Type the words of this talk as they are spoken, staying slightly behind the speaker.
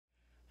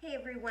Hey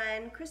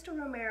everyone, Crystal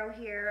Romero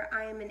here.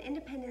 I am an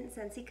independent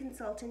Scentsy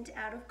consultant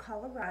out of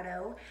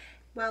Colorado.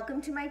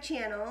 Welcome to my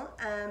channel.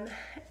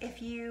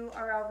 If you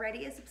are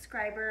already a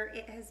subscriber,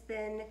 it has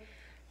been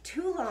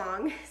too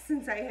long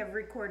since I have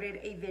recorded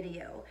a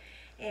video,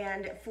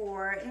 and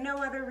for no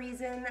other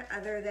reason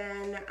other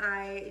than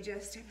I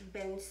just have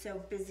been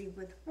so busy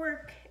with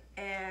work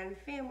and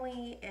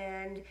family,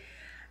 and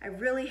I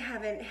really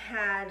haven't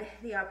had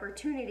the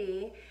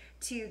opportunity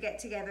to get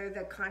together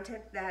the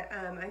content that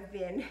I've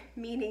been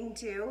meaning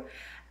to.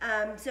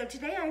 So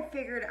today I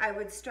figured I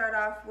would start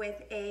off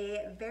with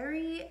a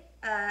very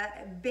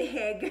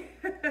big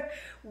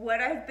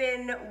what I've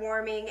been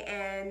warming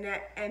and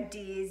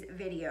empties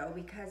video,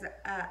 because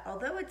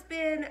although it's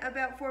been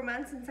about 4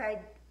 months since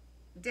I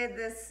did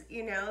this,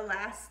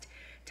 last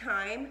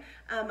time,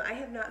 I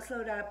have not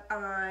slowed up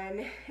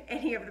on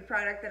any of the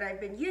product that I've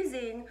been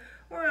using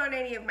or on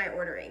any of my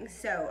ordering.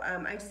 So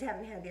I just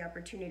haven't had the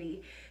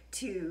opportunity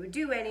to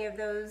do any of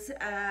those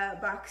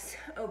box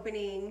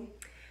opening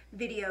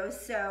videos.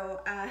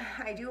 So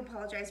I do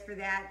apologize for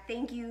that.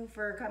 Thank you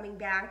for coming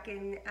back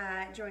and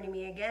joining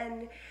me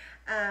again.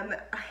 I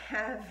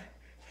have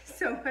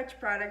so much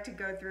product to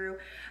go through.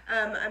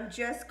 I'm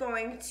just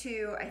going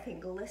to, I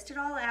think, list it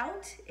all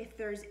out. If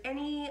there's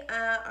any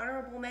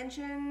honorable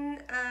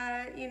mention,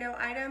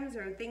 items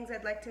or things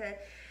I'd like to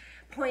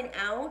point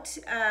out,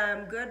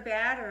 good,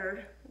 bad,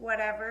 or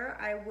whatever,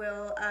 I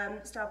will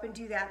stop and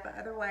do that. But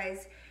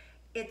otherwise,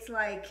 it's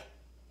like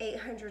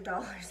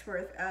 $800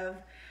 worth of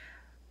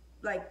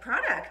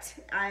product.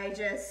 I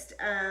just,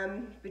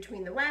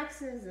 between the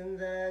waxes and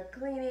the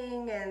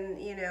cleaning and,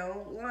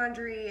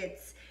 laundry,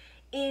 it's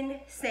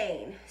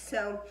insane.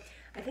 So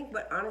I think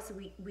what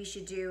honestly we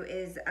should do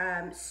is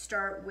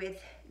start with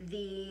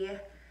the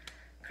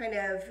kind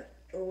of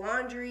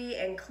laundry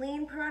and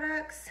clean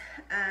products,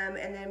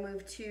 and then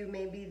move to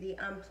maybe the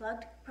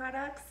unplugged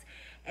products,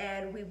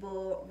 and we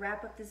will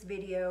wrap up this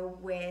video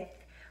with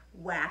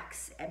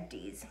wax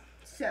empties.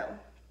 So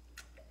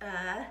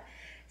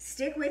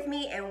stick with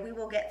me and we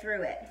will get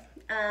through it.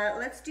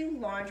 Let's do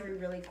laundry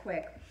really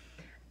quick.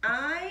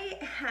 I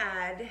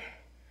had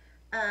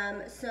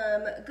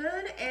some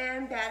good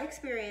and bad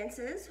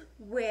experiences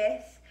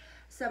with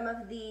some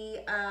of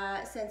the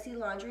Scentsy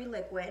laundry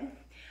liquid.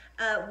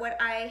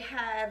 What I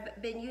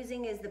have been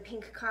using is the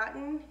pink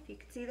cotton, if you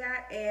can see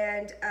that,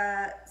 and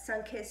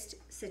sun-kissed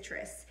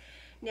citrus.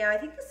 Now, I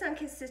think the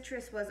sun-kissed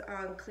citrus was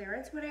on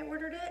clearance when I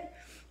ordered it,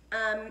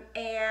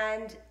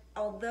 and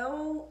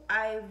although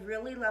I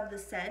really love the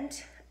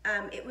scent,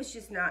 it was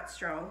just not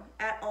strong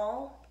at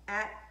all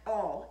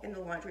in the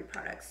laundry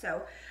products.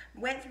 So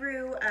went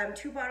through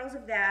 2 bottles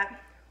of that,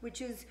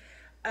 which is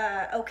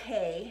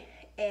okay,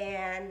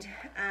 and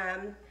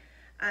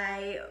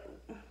I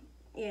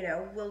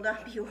will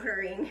not be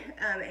ordering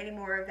any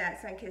more of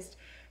that sun-kissed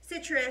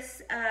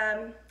citrus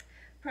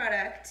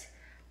product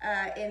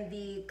in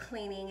the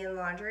cleaning and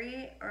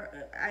laundry,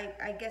 or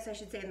I guess I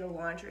should say in the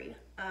laundry.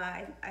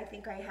 I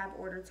think I have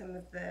ordered some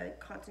of the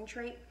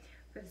concentrate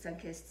for the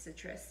sun-kissed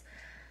citrus.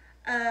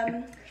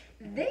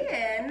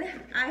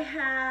 Then I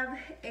have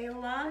a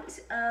lot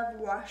of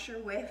washer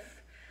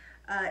whiff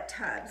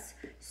tubs.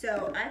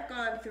 So I've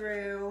gone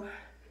through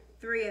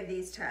 3 of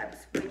these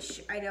tubs,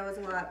 which I know is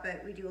a lot,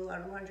 but we do a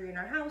lot of laundry in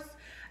our house.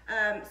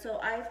 So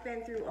I've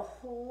been through a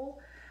whole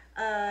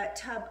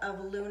tub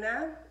of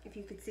Luna, if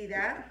you could see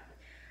that.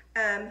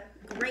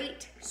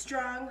 Great,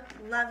 strong,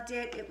 loved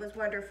it. It was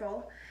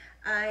wonderful.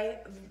 I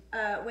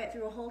went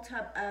through a whole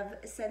tub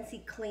of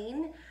Scentsy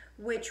Clean,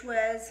 which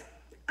was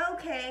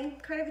okay,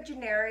 kind of a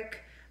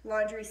generic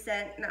laundry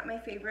scent, not my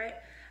favorite.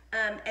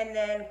 And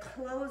then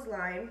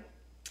Clothesline,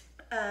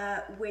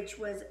 which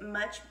was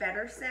much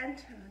better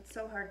scent. It's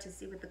so hard to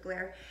see with the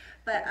glare,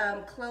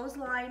 but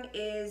Clothesline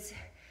is,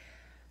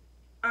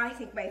 I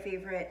think, my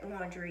favorite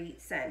laundry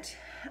scent.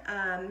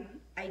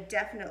 I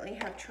definitely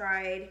have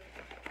tried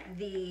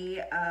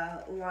the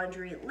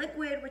laundry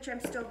liquid, which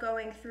I'm still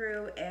going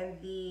through, and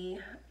the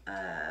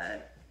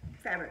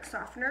fabric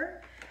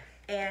softener,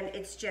 and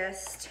it's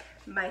just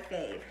my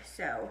fave.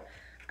 So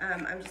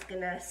I'm just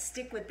gonna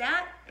stick with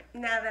that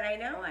now that I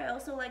know. I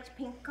also liked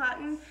pink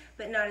cotton,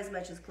 but not as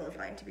much as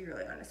Clothesline, to be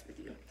really honest with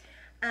you.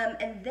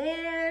 And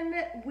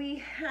then we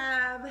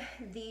have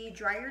the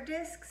dryer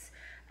discs.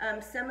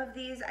 Some of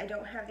these, I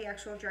don't have the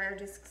actual dryer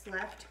discs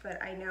left,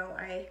 but I know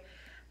I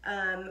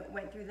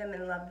went through them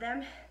and loved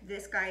them.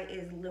 This guy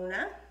is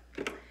Luna.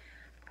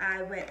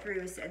 I went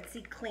through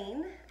Scentsy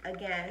Clean.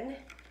 Again,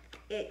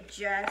 it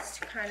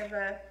just kind of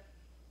a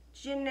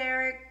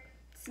generic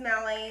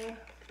smelling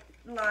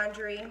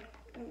laundry,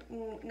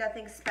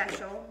 nothing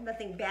special,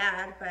 nothing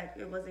bad, but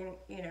it wasn't,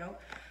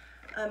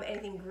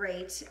 anything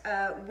great.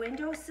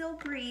 Windowsill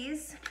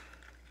Breeze.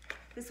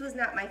 This was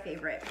not my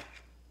favorite.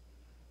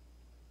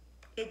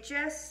 It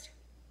just,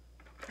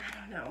 I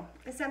don't know.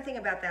 There's something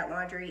about that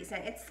laundry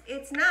scent.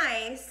 It's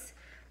nice,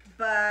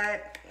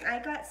 but I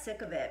got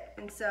sick of it.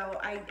 And so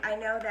I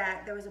know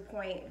that there was a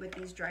point with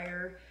these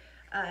dryer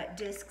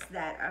discs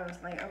that I was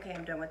like, okay,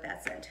 I'm done with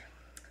that scent.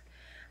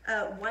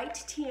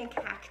 white tea and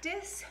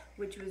cactus,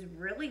 which was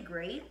really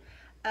great.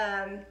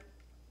 I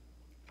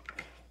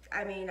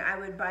mean, I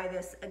would buy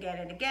this again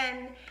and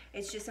again.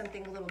 It's just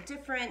something a little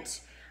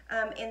different.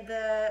 In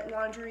the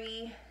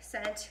laundry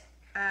scent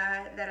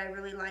that I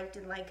really liked,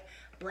 and like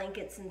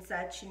blankets and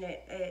such, and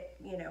it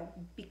you know,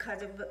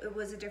 because it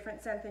was a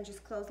different scent than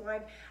just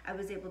clothesline, I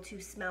was able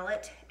to smell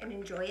it and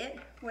enjoy it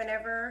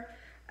whenever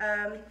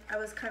I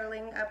was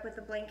cuddling up with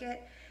the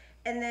blanket.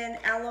 And then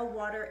aloe,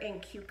 water,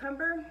 and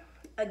cucumber,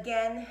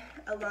 again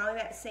along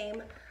that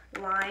same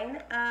line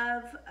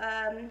of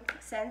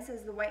scents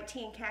as the white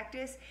tea and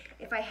cactus.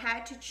 If I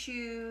had to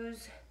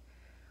choose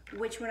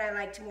which one I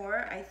liked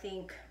more, I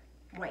think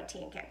white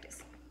tea and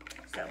cactus.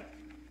 So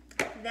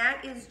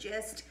that is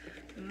just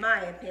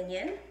my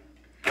opinion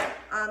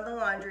on the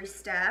laundry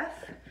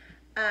stuff.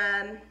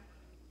 After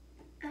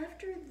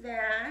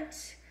that,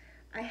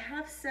 I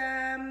have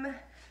some,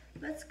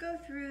 let's go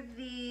through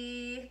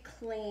the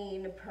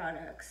clean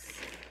products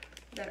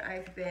that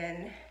I've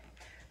been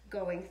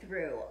going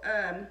through.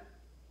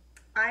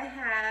 I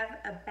have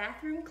a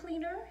bathroom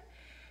cleaner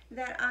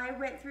that I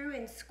went through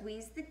and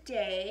squeezed the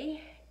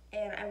day,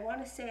 and I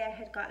want to say I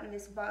had gotten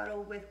this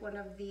bottle with one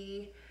of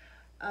the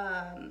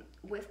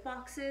whiff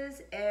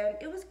boxes, and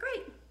it was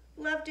great.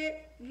 Loved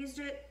it, used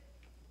it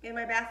in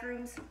my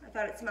bathrooms. I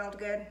thought it smelled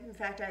good. In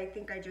fact, I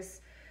think I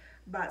just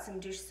bought some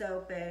dish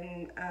soap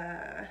and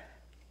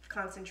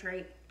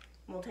concentrate,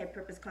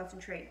 multi-purpose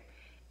concentrate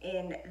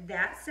in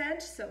that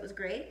scent, so it was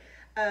great.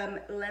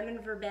 Lemon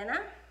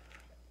verbena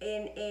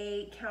in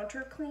a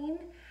counter clean.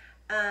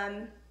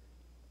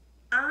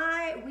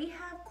 We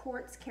have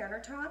quartz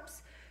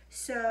countertops,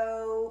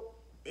 so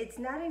it's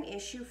not an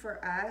issue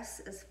for us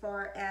as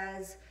far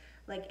as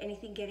like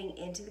anything getting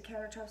into the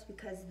countertops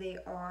because they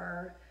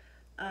are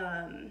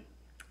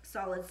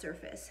solid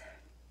surface.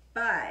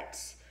 But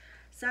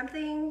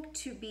something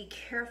to be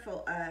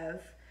careful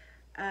of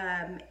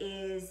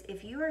is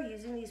if you are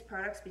using these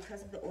products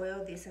because of the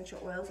oil, the essential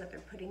oils that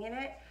they're putting in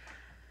it,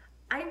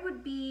 I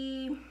would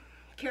be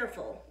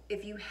careful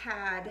if you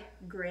had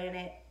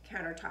granite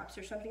countertops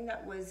or something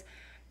that was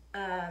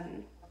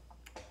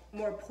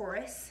more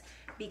porous,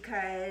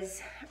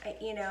 because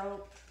you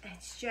know,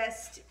 it's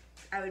just,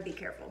 I would be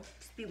careful.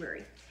 Just be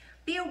wary.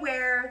 Be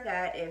aware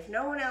that if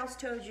no one else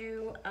told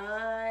you,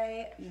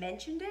 I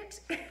mentioned it.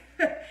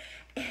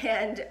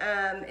 And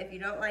if you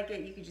don't like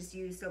it, you could just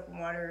use soap and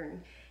water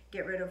and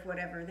get rid of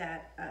whatever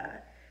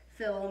that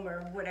film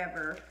or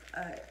whatever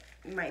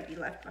might be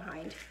left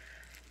behind.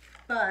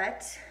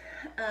 But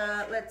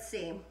let's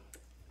see.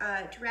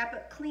 To wrap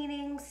up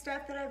cleaning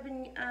stuff that I've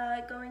been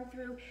going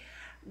through,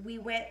 we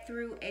went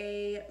through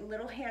a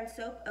little hand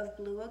soap of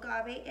blue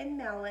agave and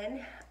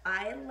melon.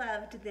 I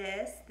loved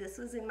this. This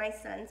was in my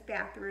son's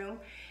bathroom.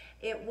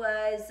 It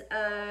was,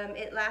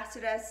 it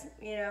lasted us,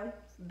 you know,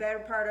 better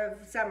part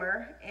of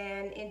summer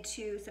and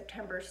into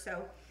September.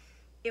 So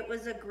it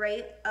was a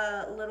great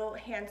little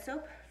hand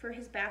soap for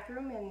his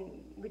bathroom, and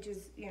which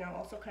is, you know,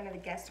 also kind of a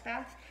guest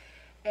bath.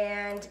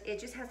 And it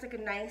just has like a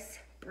nice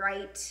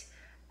bright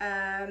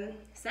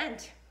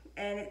scent,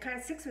 and it kind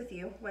of sticks with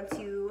you once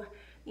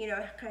you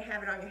know, kind of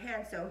have it on your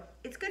hand. So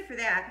it's good for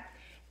that,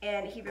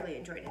 and he really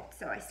enjoyed it.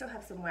 So I still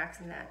have some wax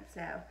in that,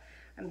 so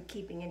I'm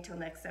keeping until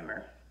next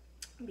summer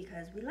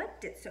because we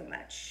liked it so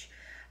much.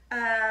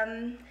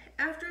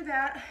 After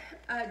that,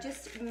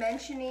 just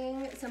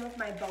mentioning some of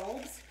my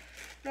bulbs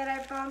that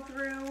I've gone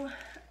through.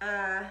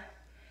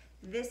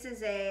 This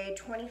is a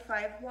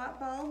 25-watt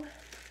bulb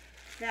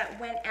that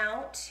went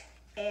out,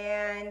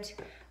 and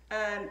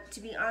to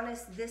be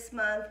honest, this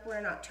month we're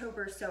in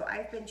October, so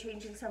I've been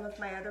changing some of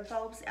my other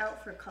bulbs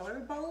out for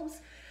colored bulbs.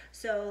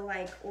 So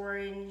like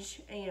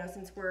orange, and you know,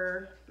 since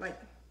we're like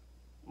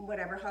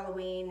whatever,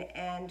 Halloween,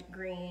 and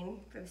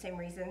green for the same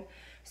reason.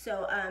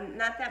 So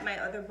not that my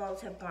other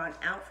bulbs have gone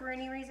out for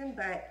any reason,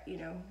 but you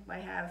know,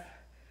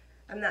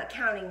 I'm not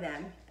counting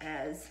them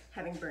as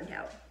having burned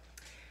out.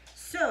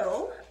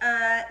 So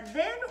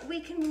then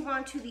we can move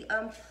on to the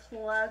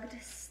unplugged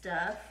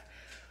stuff.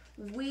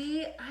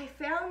 I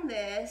found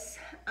this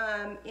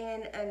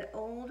in an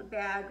old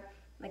bag,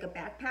 like a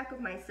backpack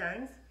of my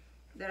son's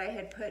that I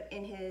had put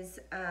in his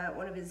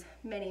one of his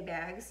many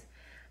bags.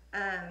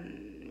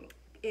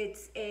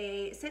 It's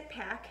a scent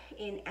pack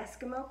in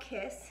Eskimo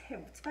Kiss.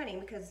 It's funny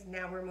because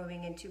now we're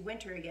moving into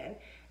winter again,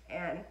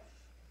 and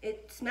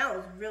it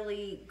smells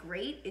really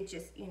great. It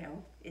just, you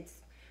know,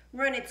 it's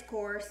run its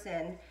course,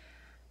 and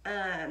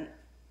I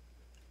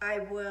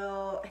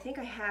think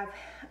I have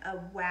a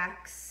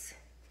wax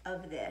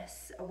of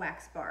this, a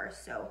wax bar.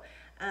 So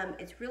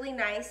it's really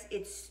nice.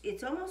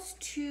 It's almost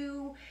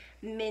too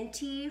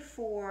minty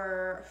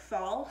for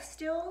fall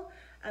still.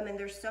 And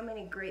there's so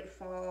many great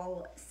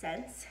fall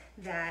scents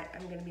that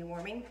I'm gonna be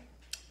warming.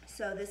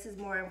 So this is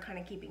more, I'm kind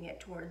of keeping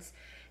it towards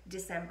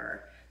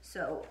December.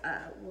 So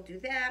we'll do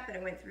that, but I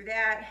went through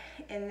that.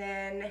 And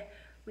then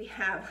we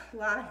have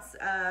lots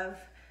and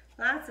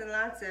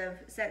lots of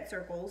scent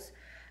circles.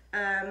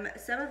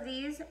 Some of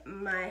these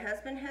my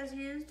husband has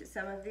used,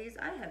 some of these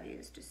I have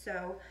used.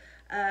 So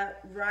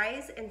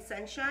Rise and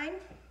Sunshine,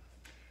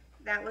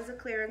 That was a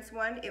clearance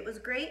one. It was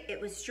great.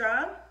 It was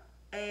strong,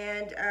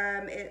 and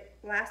it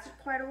lasted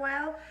quite a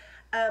while.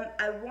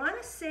 I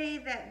want to say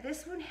that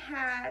this one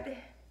had,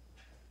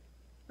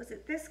 was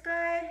it this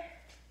guy?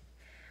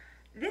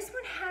 This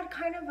one had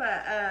kind of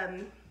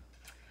a,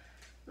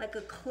 like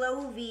a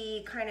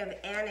clovey kind of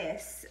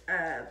anise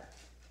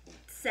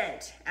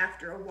scent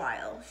after a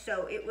while.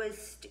 So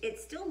it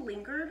still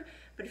lingered,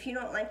 but if you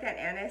don't like that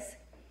anise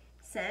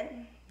scent,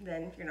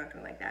 then you're not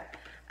gonna like that.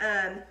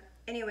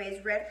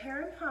 Anyways, red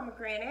pear and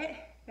pomegranate,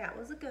 that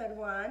was a good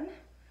one.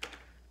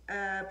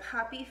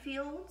 Poppy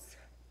fields,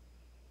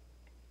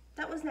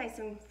 that was nice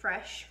and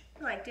fresh.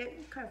 I liked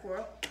it, kind of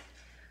floral.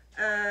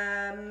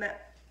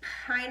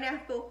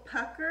 Pineapple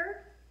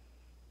pucker,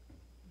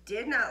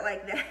 did not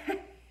like that.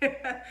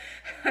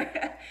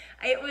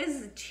 It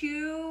was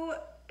too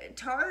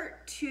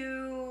tart,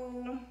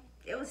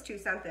 it was too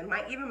something.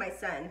 Even my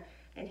son,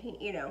 and he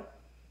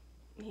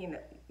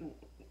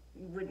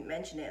wouldn't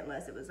mention it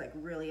unless it was like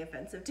really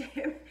offensive to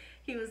him.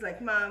 He was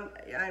like, Mom,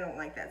 I don't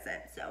like that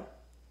scent. So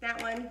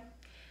that one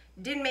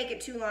didn't make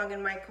it too long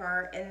in my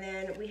car. And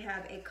then we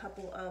have a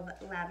couple of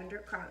lavender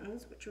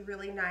cottons, which are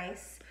really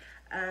nice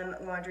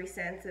laundry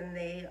scents, and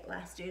they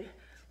lasted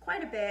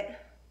quite a bit,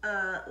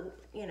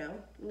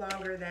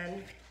 longer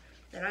than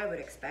I would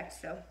expect.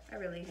 So I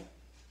really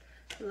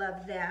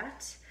love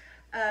that.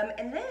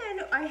 And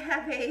then I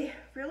have a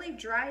really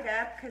dried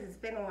up, because it's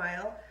been a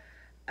while,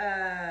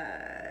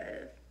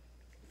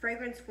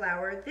 fragrance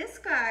flower. This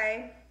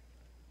guy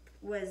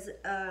was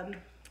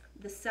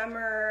the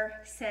summer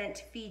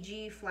scent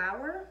Fiji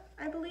flower,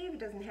 I believe. It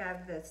doesn't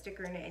have the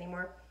sticker in it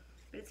anymore,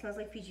 but it smells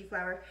like Fiji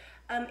flower.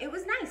 It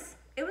was nice.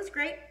 It was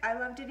great. I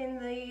loved it in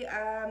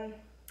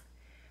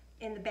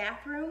the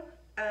bathroom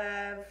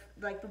of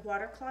like the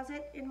water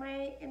closet in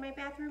my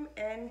bathroom,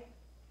 and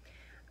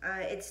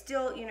it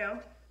still,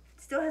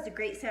 still has a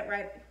great scent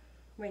right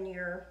when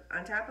you're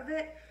on top of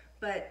it,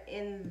 but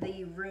in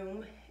the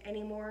room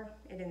anymore,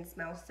 it didn't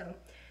smell. So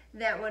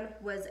that one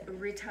was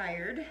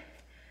retired.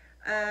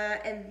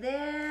 And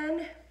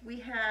then we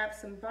have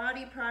some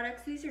body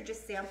products. These are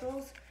just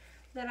samples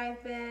that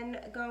I've been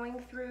going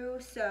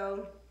through.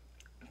 So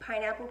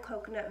pineapple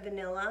coconut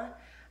vanilla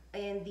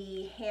and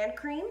the hand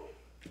cream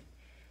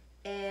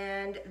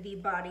and the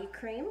body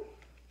cream.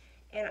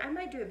 And I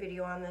might do a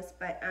video on this,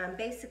 but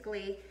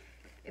basically,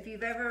 if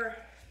you've ever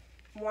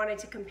wanted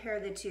to compare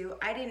the two,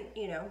 I didn't,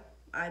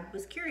 I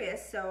was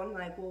curious, so I'm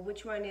like, well,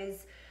 which one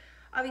is,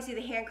 obviously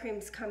the hand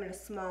creams come in a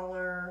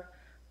smaller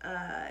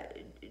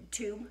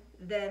tube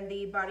than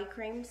the body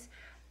creams.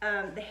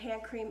 The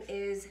hand cream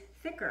is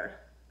thicker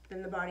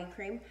than the body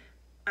cream.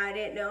 I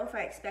didn't know if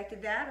I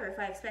expected that or if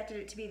I expected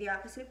it to be the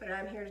opposite, but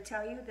I'm here to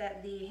tell you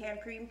that the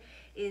hand cream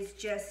is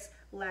just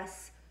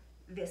less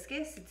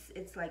viscous.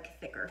 It's like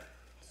thicker.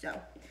 So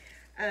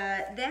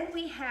then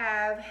we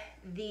have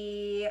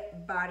the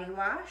body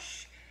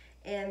wash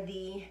and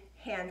the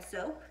hand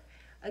soap,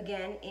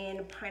 again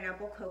in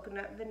pineapple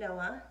coconut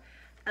vanilla.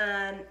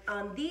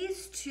 On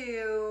these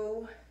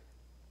two,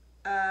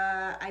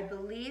 I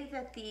believe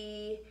that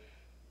the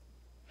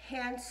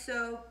hand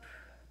soap,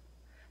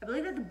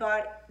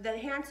 the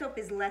hand soap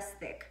is less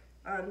thick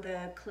on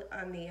the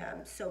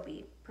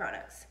soapy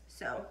products.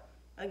 So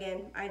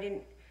again, I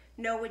didn't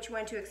know which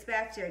one to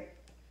expect. It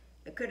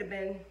could have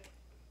been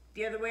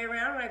the other way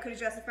around, and I could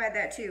have justified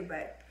that too,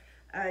 but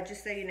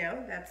just so you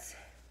know, that's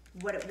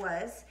what it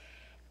was.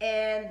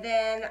 And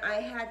then I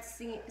had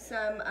some,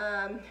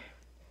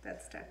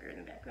 that's Tucker in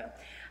the background.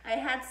 I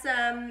had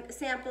some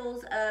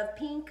samples of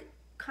pink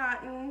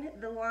cotton,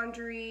 the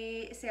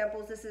laundry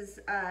samples. This is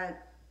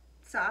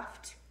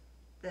soft,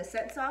 the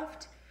Scent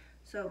Soft,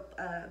 so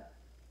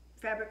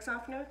fabric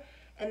softener,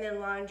 and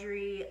then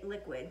laundry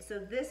liquid. So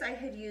this I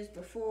had used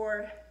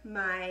before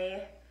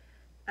my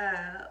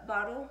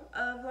bottle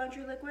of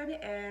laundry liquid,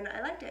 and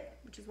I liked it,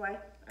 which is why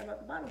I bought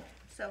the bottle.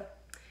 So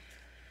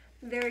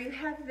there you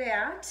have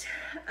that.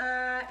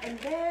 And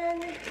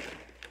then,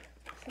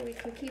 so we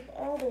can keep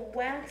all the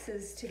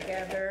waxes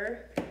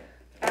together,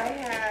 I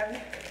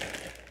have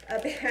a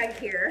bag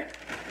here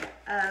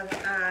of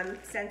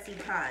Scentsy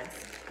pods,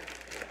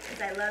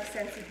 because I love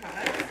Scentsy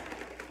pods.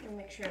 Let me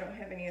make sure I don't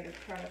have any other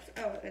products.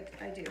 Oh,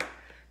 I do.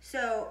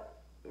 So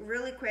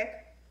really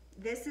quick,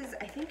 this is,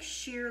 I think,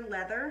 sheer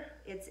leather.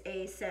 It's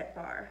a scent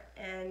bar,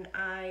 and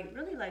I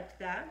really liked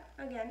that.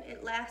 Again,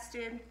 it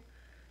lasted,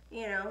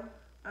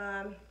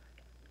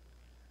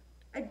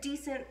 a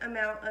decent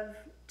amount of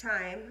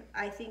time.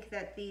 I think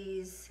that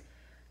these,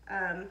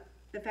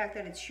 the fact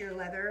that it's sheer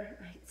leather,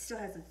 it still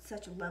has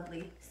such a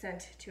lovely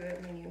scent to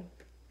it when you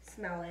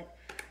smell it.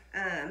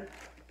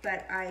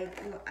 But I'm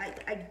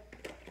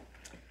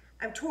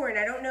torn.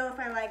 I don't know if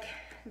I like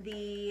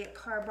the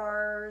car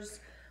bars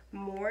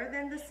more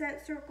than the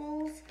scent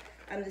circles.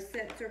 The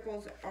scent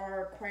circles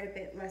are quite a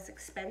bit less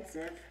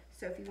expensive,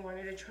 so if you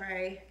wanted to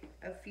try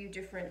a few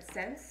different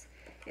scents,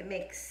 it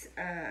makes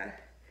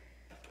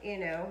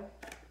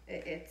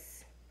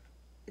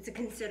it's a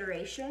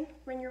consideration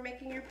when you're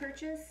making your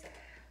purchase.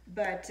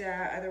 But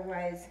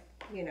otherwise,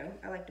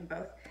 I like them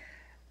both.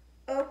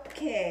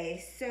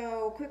 Okay,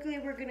 so quickly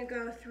we're gonna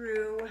go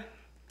through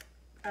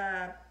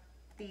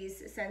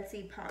these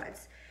Scentsy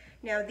pods.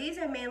 Now these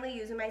I mainly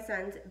use in my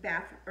son's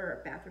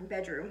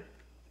bedroom,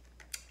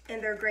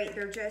 and they're great.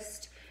 They're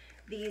just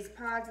these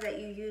pods that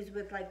you use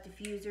with like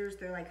diffusers.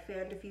 They're like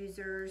fan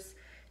diffusers.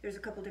 There's a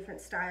couple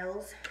different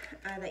styles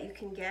that you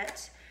can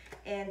get,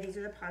 and these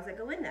are the pods that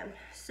go in them.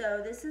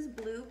 So this is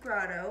Blue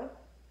Grotto,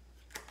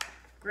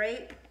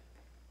 great,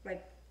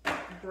 like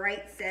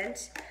bright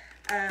scent.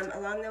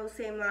 Along those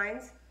same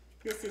lines,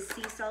 this is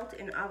Sea Salt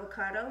and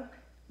Avocado,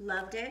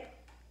 loved it,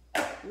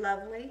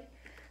 lovely.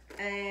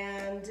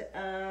 And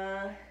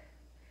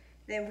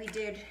then we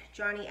did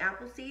Johnny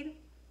Appleseed,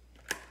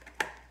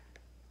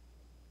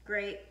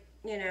 great,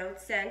 you know,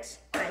 scent,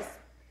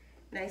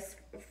 nice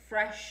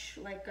fresh,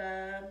 like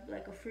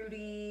a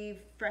fruity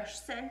fresh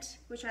scent,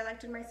 which I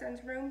liked in my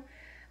son's room.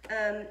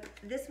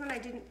 This one I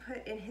didn't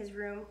put in his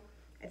room.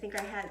 I think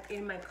I had it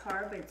in my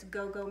car, but it's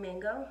Go Go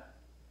Mango,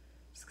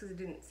 just because it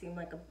didn't seem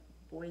like a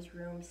boy's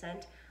room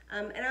scent.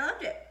 And I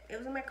loved it. It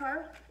was in my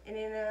car and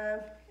in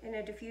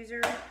a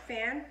diffuser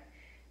fan.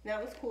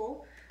 That was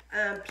cool.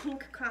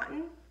 Pink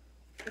Cotton,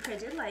 which I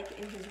did like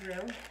in his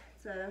room.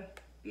 It's a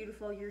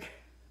beautiful, you're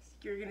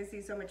gonna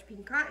see so much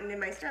pink cotton in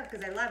my stuff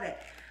because I love it.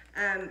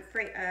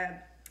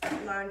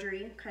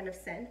 Laundry kind of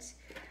scent.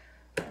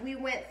 We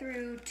went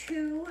through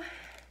 2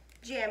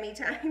 jammy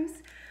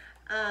times.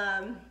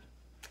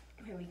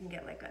 Maybe we can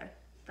get like a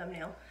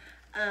thumbnail.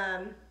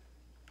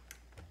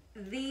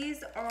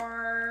 These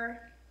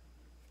are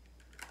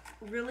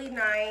really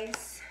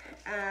nice.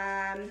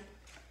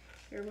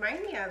 They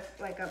remind me of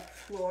like a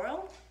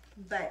floral,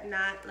 but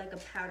not like a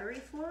powdery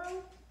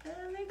floral.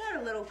 They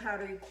got a little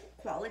powdery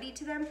quality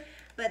to them,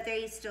 but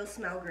they still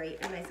smell great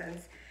in my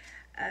son's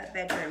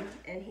bedroom,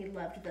 and he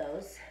loved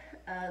those.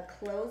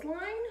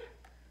 Clothesline,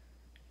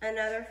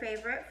 another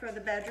favorite for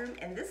the bedroom,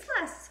 and this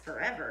lasts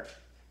forever.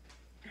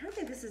 I don't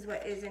think this is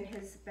what is in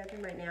his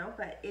bedroom right now,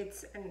 but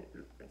it's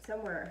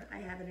somewhere. I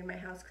have it in my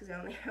house because I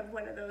only have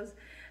one of those,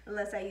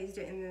 unless I used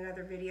it in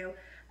another video.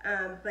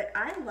 But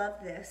I love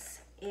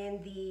this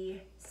in the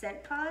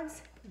scent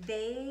pods.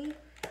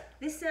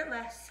 This scent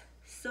lasts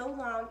so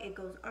long, it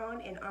goes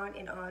on and on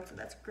and on, so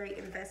that's a great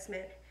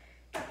investment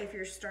if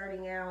you're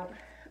starting out.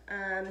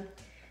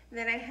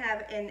 Then I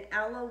have an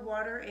aloe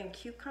water and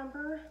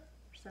cucumber.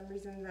 For some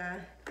reason the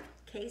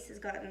case has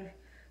gotten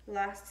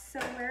lost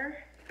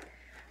somewhere.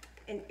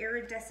 An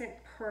iridescent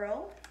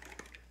pearl.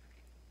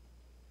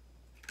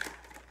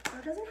 Well,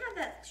 it doesn't have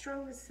that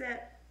strong of a scent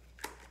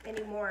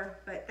anymore,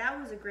 but that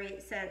was a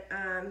great scent.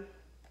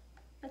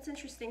 That's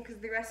interesting because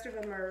the rest of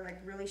them are like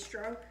really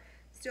strong.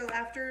 Still,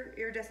 after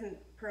iridescent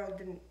pearl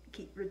didn't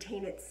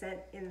retain its scent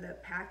in the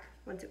pack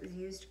once it was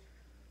used.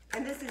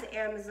 And this is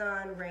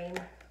Amazon Rain,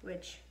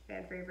 which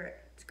fan favorite.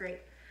 It's great.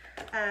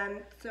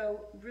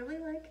 So really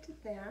liked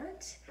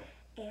that.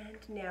 And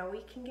now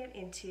we can get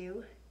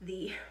into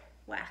the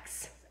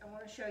wax. I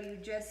want to show you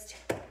just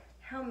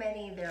how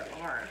many there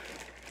are.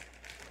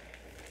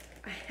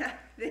 I have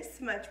this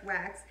much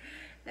wax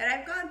that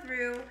I've gone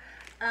through,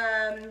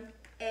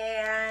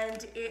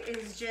 and it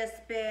has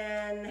just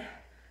been,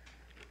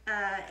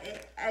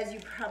 as you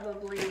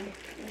probably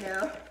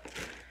know,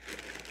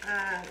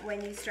 when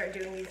you start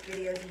doing these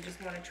videos, you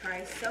just want to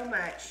try so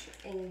much,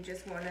 and you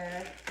just want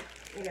to,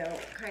 you know,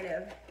 kind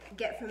of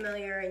get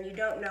familiar, and you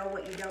don't know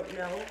what you don't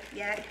know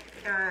yet,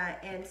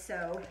 and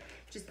so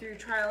just through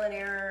trial and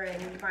error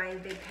and buying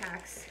big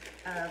packs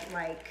of,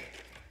 like,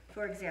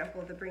 for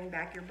example, the Bring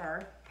Back Your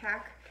Bar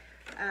pack,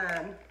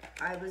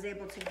 I was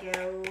able to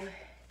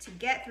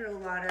get through a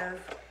lot of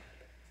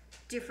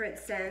different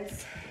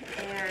scents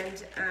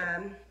and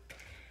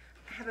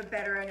have a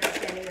better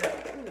understanding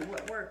of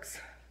what works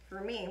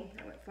for me.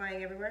 I went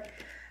flying everywhere.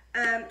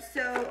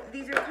 So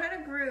these are kind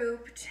of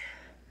grouped.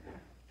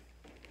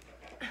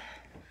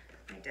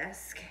 My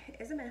desk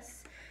is a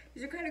mess.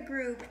 These are kind of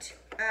grouped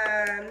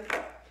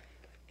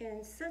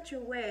in such a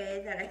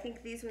way that I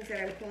think these ones that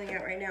I'm pulling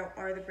out right now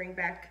are the Bring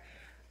Back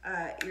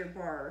Your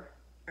Bar,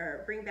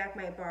 or Bring Back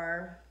My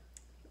Bar,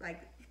 like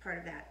part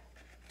of that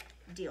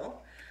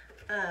deal,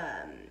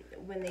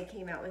 when they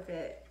came out with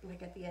it,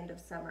 like at the end of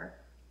summer.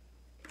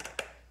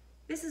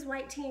 This is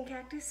White Tea and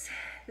Cactus.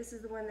 This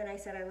is the one that I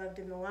said I loved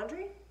in the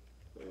laundry.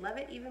 Love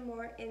it even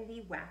more in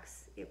the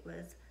wax. It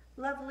was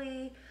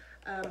lovely.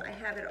 I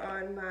have it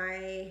on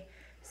my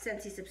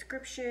Scentsy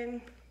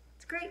subscription.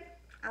 It's great.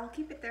 I'll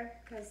keep it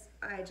there because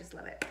I just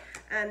love it.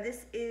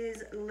 This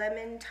is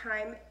Lemon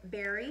Thyme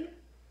Berry.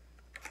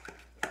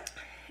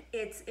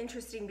 It's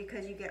interesting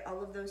because you get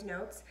all of those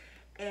notes,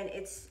 and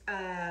it's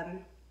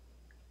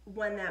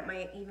one that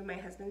even my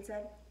husband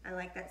said, I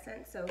like that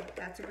scent, so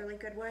that's a really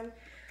good one.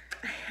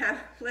 I have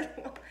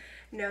little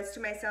notes to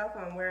myself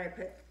on where I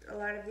put a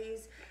lot of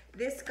these.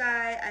 This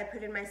guy I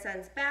put in my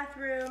son's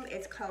bathroom.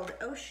 It's called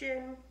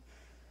Ocean.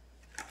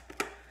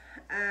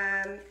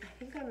 I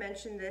think I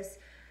mentioned this.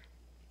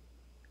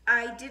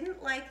 I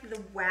didn't like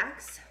the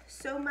wax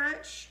so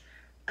much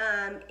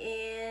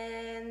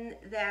in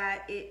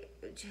that it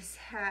just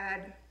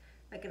had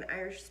like an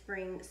Irish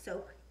Spring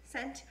soap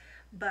scent,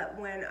 but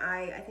when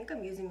I think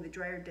I'm using the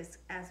dryer disc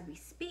as we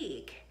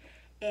speak,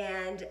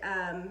 and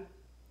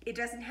it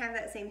doesn't have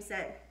that same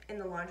scent in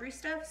the laundry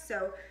stuff.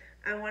 So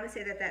I want to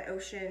say that that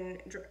Ocean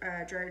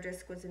dryer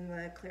disc was in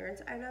the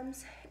clearance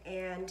items,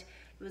 and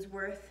it was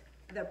worth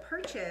the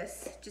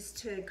purchase just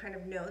to kind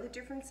of know the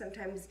difference.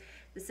 Sometimes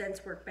the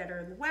scents work better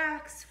in the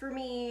wax for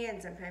me,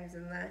 and sometimes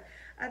in the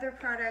other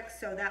products.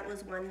 So that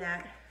was one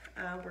that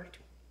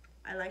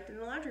I liked in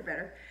the laundry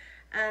better.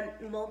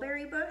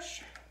 Mulberry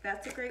Bush,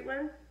 that's a great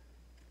one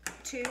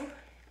too.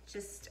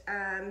 Just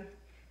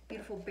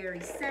beautiful berry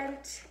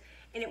scent,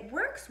 and it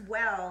works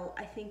well,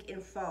 I think,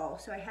 in fall.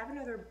 So I have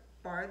another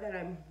bar that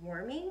I'm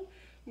warming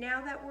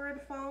now that we're in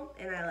fall,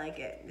 and I like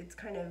it. It's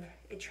kind of,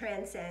 it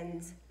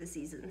transcends the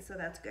season, so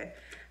that's good.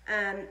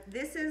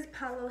 This is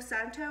Palo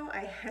Santo.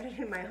 I had it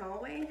in my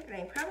hallway, and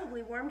I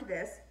probably warmed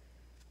this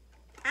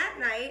at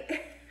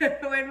night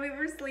when we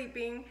were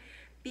sleeping,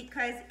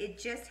 because it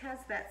just has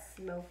that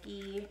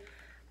smoky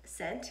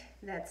scent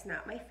that's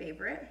not my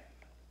favorite.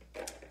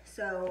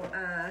 So,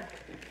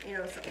 you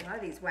know, so a lot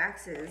of these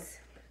waxes,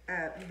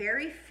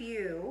 very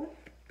few,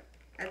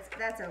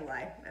 that's a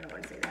lie, I don't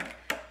want to say that.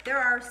 There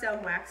are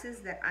some waxes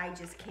that I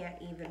just can't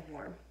even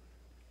warm.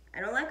 I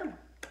don't like them.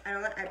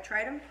 I've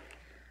tried them.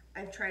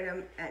 I've tried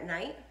them at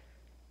night.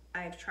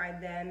 I've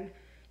tried them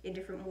in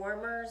different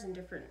warmers and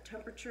different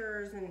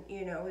temperatures, and,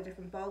 you know, with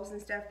different bulbs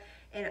and stuff,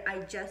 and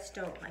I just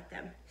don't like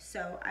them.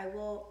 So I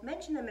will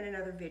mention them in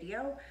another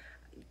video,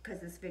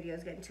 because this video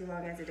is getting too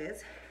long as it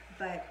is.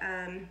 But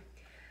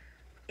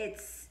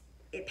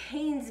it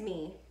pains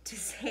me to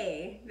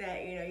say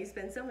that, you know, you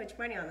spend so much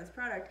money on this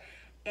product,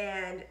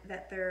 and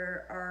that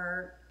there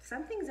are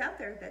some things out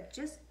there that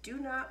just do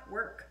not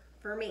work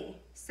for me.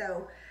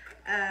 So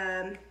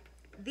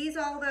these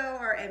all, though,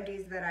 are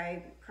empties that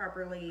I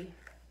properly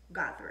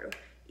got through,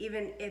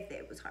 even if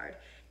it was hard.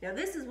 Now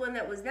this is one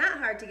that was not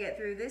hard to get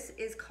through. This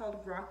is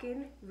called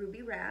Rockin'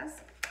 Ruby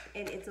Raz,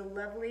 and it's a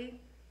lovely,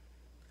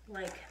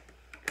 like,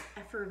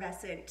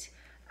 effervescent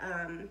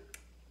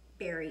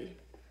berry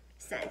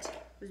scent.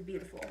 It was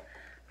beautiful.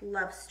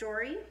 Love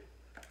Story,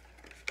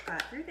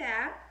 got through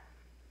that.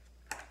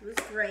 It was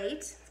great.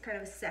 It's kind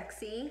of a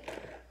sexy,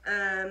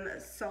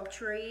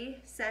 sultry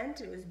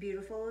scent. It was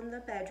beautiful in the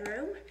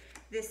bedroom.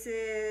 This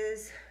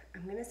is,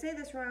 I'm gonna say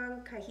this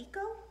wrong,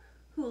 Kahiko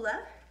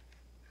Hula.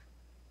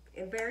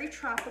 Very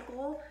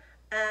tropical.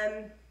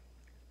 I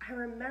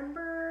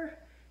remember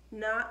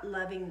not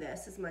loving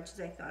this as much as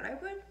I thought I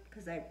would,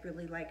 because I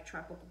really like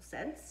tropical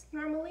scents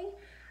normally.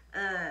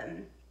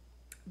 And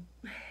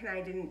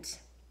I didn't,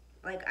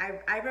 like,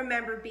 I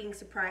remember being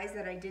surprised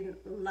that I didn't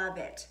love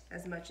it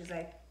as much as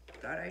I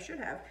thought I should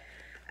have.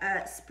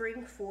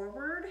 Spring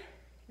Forward,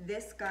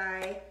 this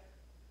guy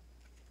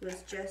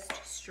was just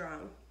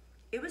strong.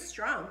 It was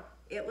strong.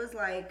 It was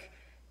like,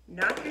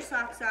 knock your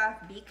socks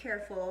off, be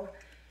careful,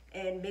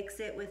 and mix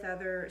it with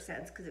other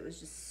scents, because it was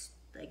just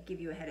like give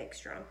you a headache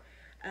strong.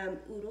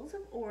 Oodles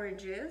of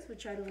Oranges,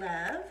 which I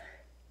love.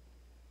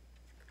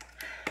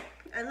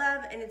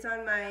 And it's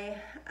on my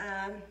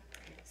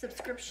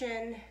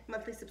subscription,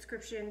 monthly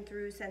subscription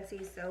through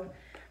Scentsy. So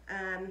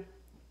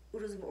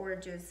Oodles of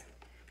Oranges,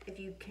 if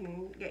you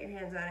can get your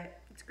hands on it,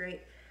 it's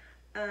great.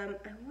 I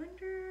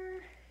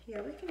wonder,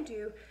 yeah, we can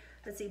do,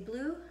 let's see,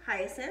 Blue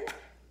Hyacinth.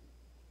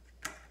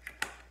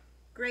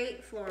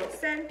 Great floral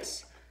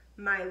scent.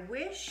 My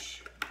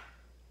Wish.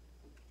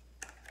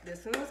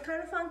 This one was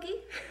kind of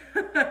funky.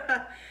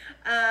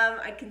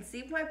 I can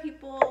see why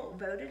people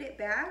voted it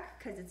back,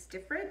 because it's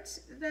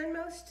different than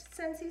most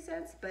Scentsy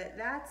scents, but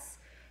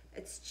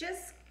it's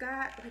just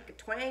got like a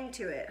twang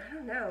to it. I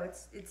don't know,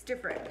 it's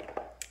different.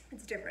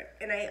 It's different.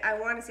 And I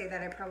want to say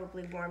that I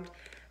probably warmed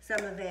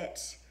some of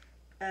it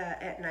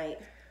at night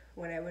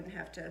when I wouldn't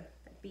have to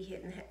be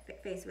hit in the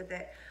face with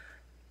it.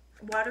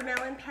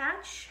 Watermelon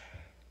Patch,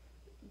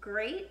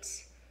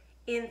 great.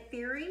 In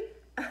theory,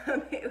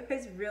 it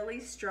was really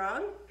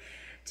strong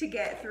to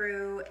get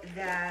through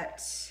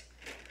that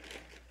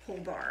whole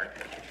bar.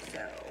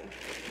 So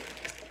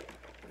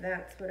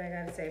that's what I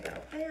gotta say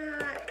about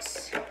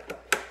that.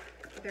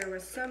 There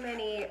were so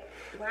many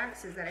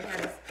waxes that I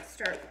had to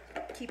start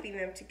keeping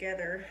them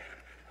together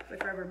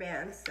with rubber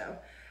bands. So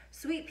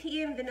Sweet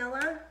Pea and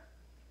Vanilla,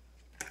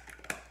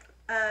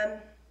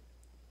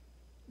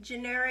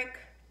 generic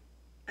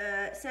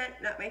scent,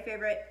 not my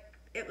favorite.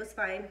 It was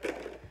fine.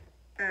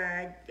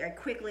 I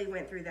quickly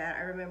went through that.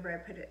 I remember I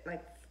put it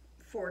like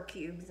 4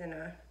 cubes in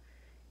a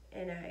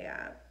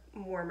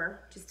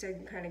warmer just to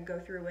kind of go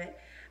through it.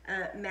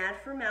 Mad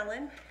for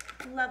Melon,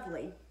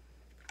 lovely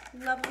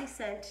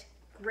scent,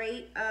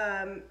 great.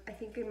 I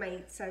think in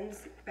my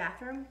son's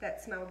bathroom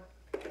that smelled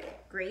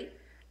great.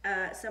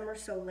 Summer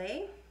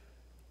Soleil,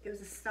 it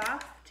was a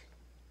soft,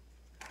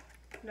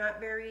 not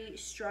very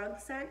strong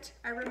scent.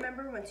 I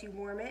remember once you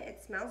warm it,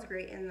 it smells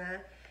great in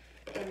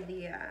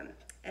the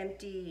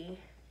empty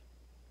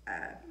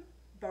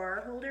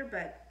bar holder,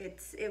 but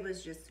it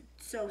was just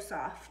so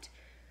soft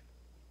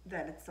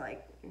that it's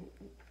like,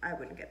 I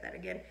wouldn't get that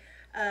again.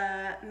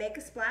 Make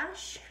a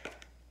Splash,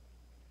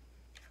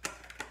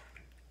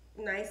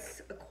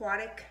 nice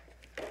aquatic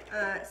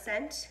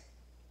scent,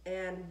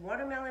 and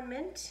watermelon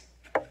mint.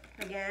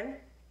 Again,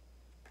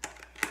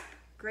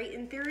 great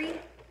in theory.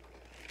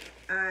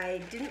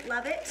 I didn't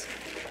love it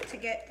to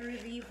get through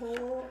the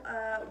whole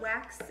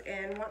wax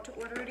and want to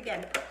order it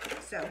again.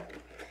 So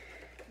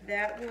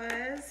that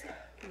was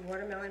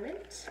watermelon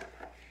mint.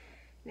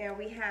 Now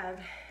we have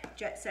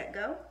Jet Set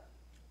Go,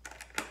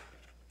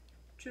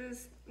 which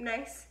is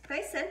nice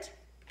scent.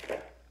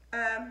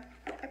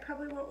 I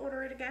probably won't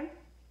order it again.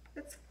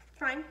 It's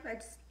fine. I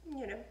just,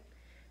 you know,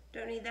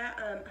 don't need that.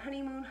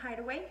 Honeymoon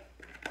Hideaway,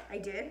 I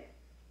did.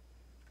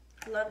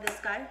 Love this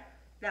guy.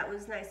 That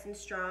was nice and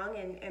strong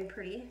and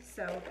pretty,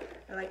 so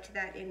I liked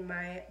that in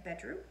my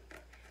bedroom.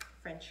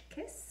 French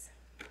Kiss.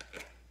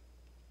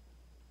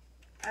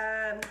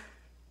 I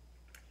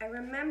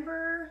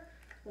remember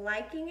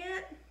liking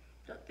it.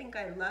 Don't think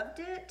I loved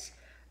it.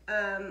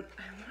 I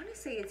want to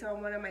say it's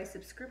on one of my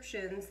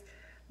subscriptions,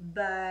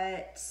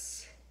 but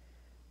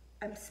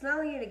I'm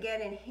smelling it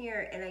again in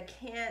here and I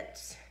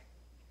can't.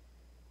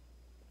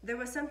 There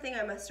was something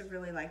I must have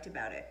really liked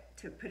about it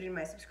to put in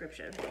my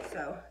subscription.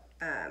 So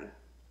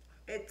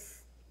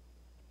it's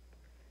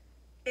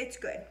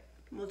good.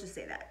 We'll just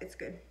say that, it's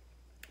good.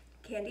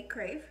 Candy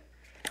Crave.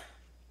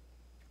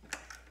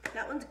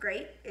 That one's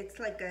great. It's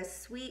like a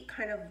sweet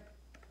kind of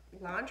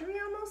laundry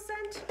almost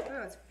scent. I don't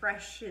know, it's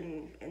fresh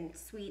and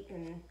sweet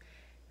and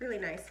really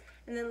nice.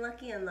 And then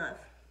Lucky in Love.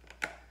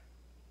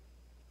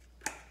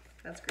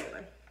 That's a great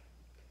one.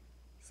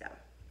 So,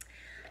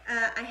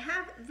 I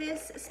have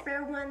this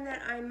spare one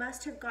that I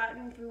must have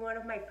gotten through one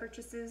of my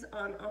purchases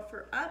on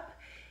OfferUp.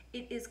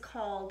 It is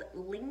called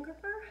Linger.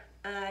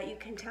 You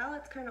can tell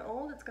it's kind of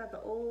old. It's got the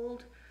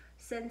old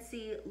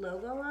Scentsy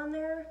logo on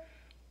there,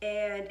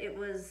 and it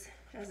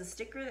has a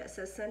sticker that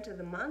says Scent of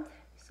the Month.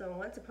 So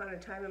once upon a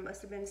time, it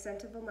must have been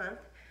Scent of the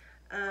Month.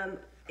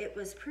 It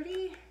was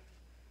pretty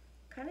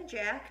kind of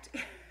jacked.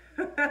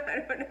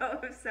 I don't know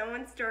if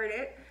someone stored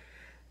it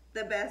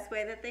the best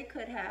way that they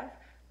could have,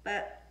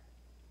 but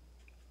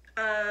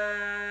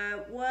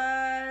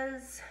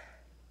was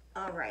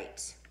all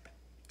right.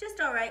 Just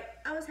all right.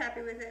 I was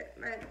happy with it.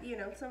 You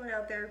know, someone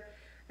out there,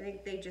 I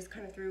think they just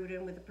kind of threw it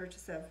in with the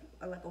purchase of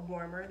like a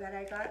warmer that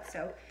I got.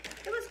 So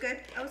it was good.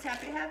 I was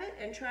happy to have it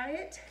and try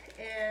it,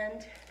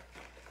 and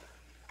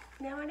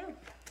now I know.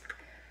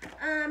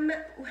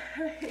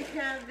 We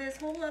have this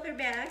whole other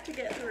bag to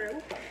get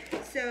through.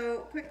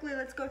 So quickly,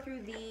 let's go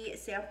through the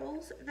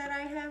samples that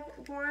I have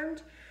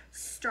warmed.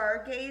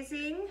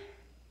 Stargazing.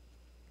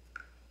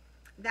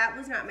 That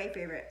was not my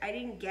favorite. I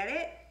didn't get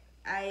it.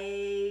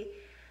 I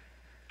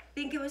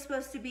think it was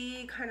supposed to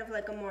be kind of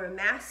like a more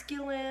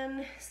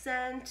masculine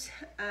scent.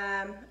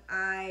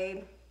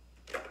 I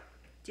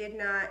did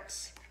not,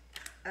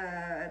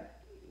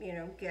 you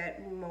know,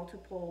 get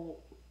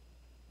multiple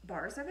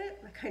bars of it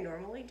like I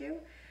normally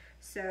do.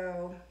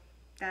 So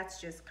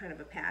that's just kind of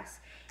a pass.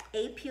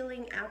 A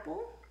Peeling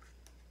Apple.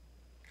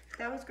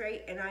 That was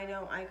great, and I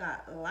know I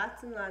got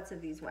lots and lots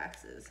of these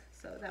waxes,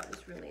 so that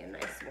was really a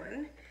nice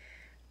one.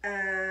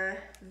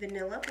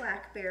 Vanilla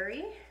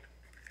Blackberry.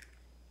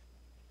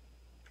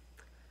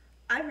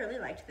 I really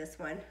liked this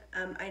one.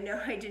 I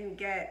know I didn't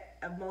get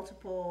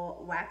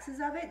multiple waxes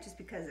of it just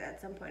because at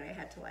some point I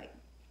had to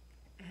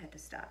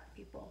stop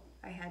people.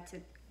 I had to,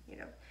 you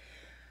know,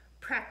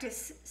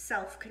 practice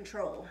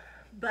self-control,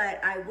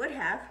 but I would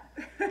have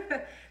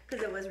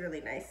because it was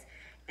really nice.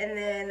 And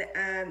then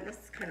this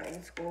is kind of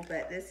old school,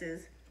 but this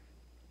is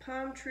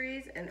Palm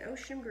Trees and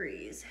Ocean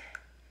Breeze.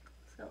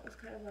 So it was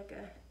kind of like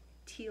a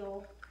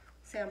teal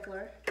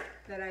sampler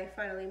that I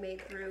finally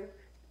made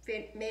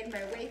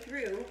my way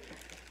through,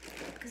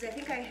 because I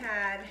think I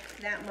had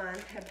that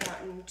month had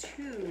gotten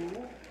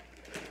 2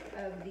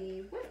 of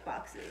the whiff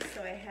boxes.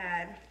 So I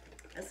had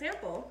a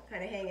sample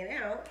kind of hanging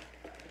out,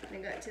 and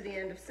I got to the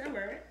end of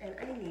summer and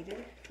I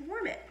needed to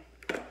warm it.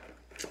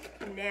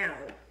 Now,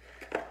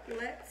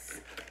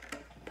 let's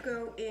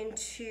go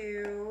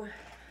into,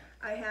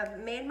 I have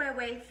made my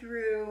way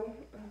through,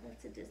 oh,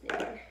 that's a Disney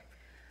one,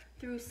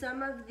 through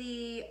some of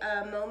the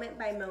moment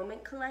by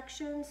moment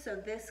collections. So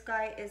this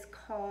guy is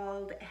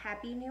called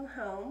Happy New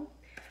Home.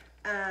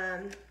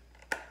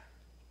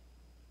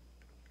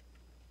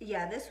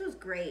 Yeah, this was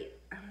great.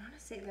 I want to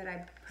say that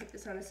I put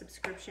this on a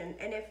subscription,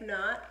 and if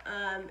not,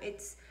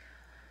 it's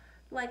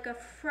like a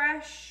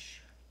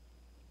fresh,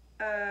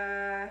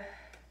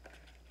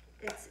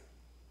 it's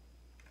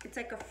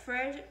like a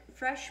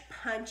fresh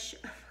punch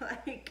of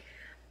like,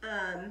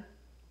 I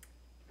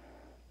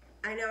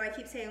know I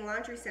keep saying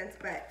laundry scents,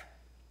 but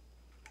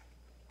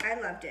I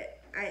loved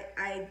it.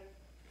 I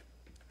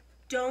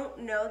don't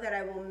know that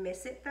I will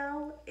miss it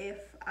though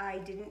if I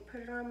didn't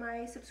put it on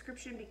my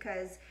subscription,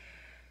 because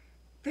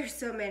there's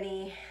so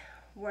many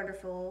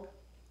wonderful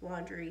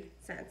laundry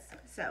scents.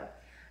 So,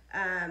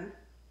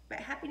 but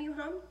Happy New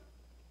Home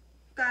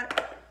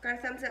got a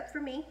thumbs up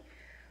for me.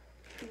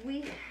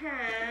 We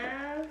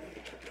have,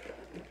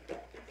 I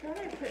thought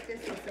I put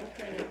this in some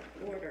kind of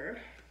order.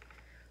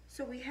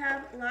 So we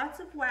have lots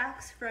of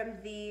wax from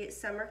the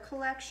summer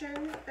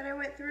collection that I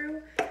went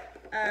through.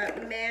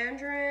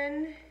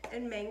 Mandarin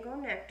and Mango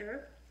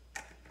Nectar.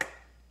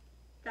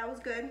 That was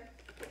good,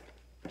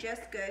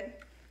 just good.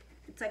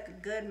 It's like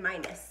a good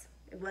minus.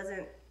 It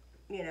wasn't,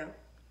 you know,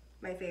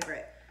 my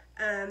favorite.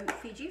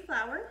 Fiji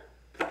flower,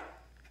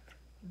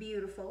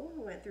 beautiful.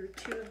 We went through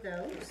 2 of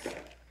those.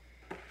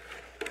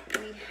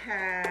 We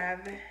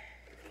have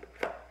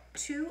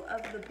 2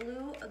 of the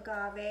blue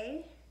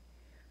agave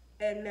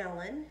and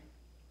melon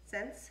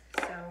scents.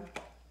 So,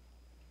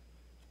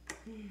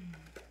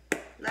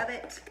 love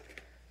it,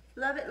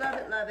 love it, love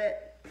it, love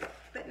it.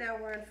 But now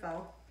we're in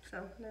fall,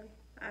 so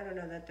I don't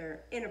know that they're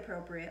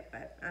inappropriate,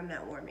 but I'm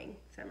not warming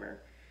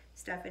summer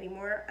stuff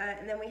anymore.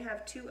 And then we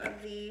have 2 of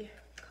the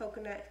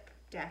coconut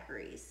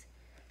daiquiris.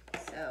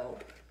 So,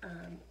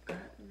 got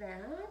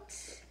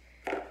that.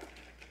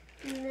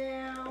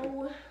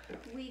 Now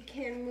we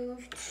can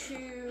move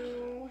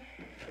to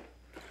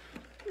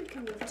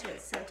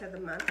scent of the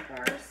month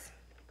bars.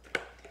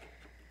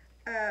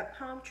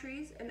 Palm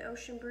trees and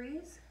ocean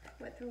breeze.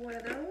 Went through 1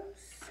 of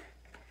those.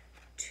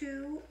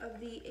 2 of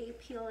the A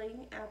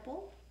peeling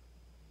apple.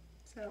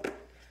 So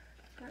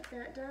got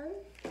that done.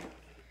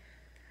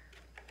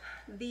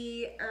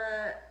 The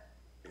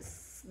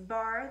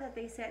bar that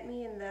they sent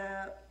me in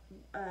the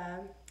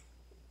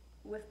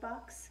whiff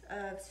box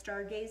of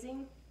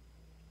stargazing.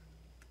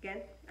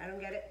 Again, I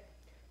don't get it.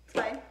 It's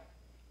fine.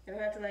 I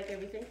don't have to like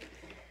everything.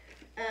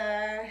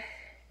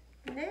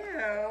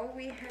 Now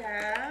we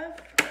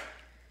have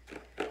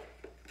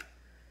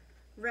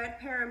red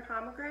pear and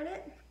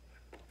pomegranate.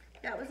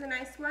 That was a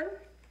nice one.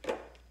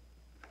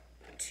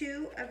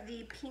 2 of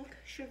the pink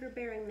sugar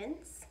bearing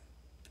mints.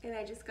 And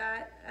I just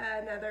got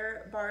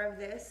another bar of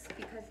this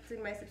because it's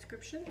in my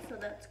subscription, so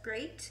that's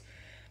great.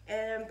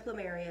 And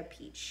Plumeria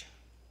peach.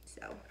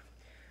 So,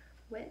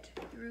 went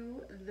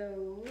through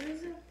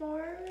those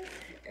bars,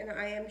 and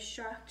I am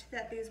shocked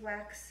that these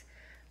wax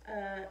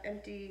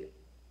empty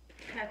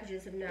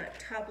packages have not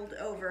toppled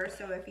over.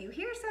 So if you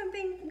hear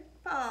something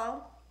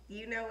fall,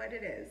 you know what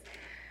it is.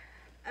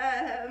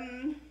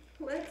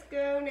 Let's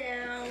go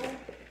now.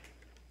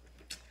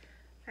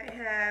 I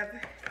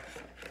have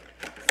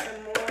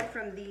some more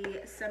from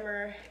the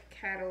summer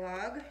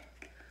catalog.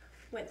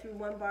 Went through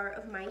 1 bar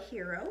of My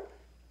Hero.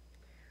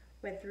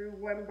 Went through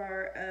 1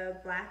 bar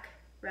of Black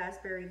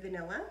Raspberry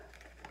Vanilla.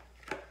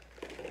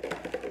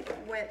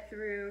 Went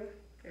through,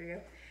 there you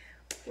go.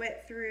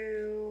 Went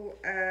through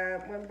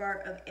 1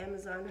 bar of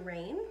Amazon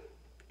Rain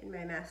in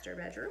my master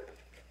bedroom.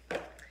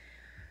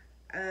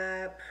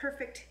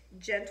 Perfect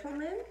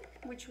Gentleman,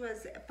 which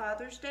was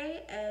Father's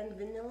Day, and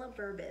Vanilla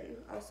Bourbon,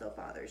 also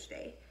Father's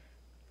Day.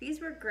 These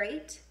were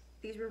great.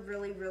 These were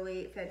really,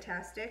 really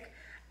fantastic.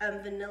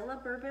 Vanilla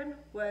Bourbon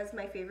was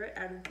my favorite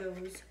out of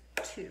those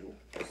 2.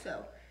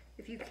 So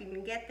if you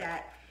can get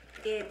that,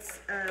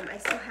 it's, I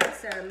still have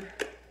some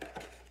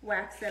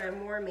wax that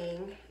I'm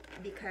warming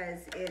because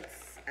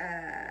it's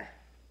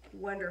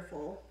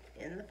wonderful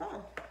in the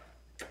fall.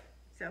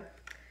 So,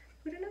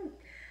 I don't know.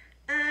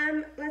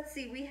 Let's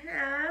see, we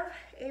have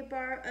a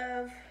bar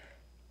of,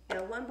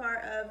 no, 1 bar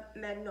of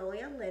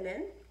Magnolia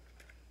Linen,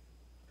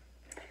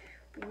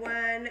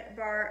 1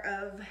 bar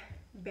of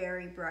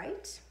Berry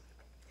Bright,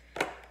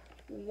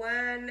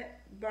 1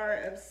 bar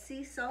of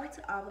Sea Salt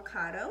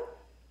Avocado,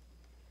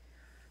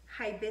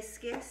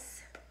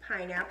 Hibiscus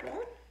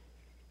Pineapple,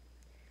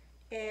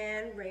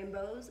 and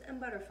Rainbows and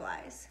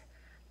Butterflies.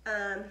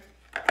 I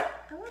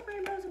love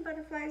rainbows and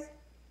butterflies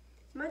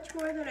much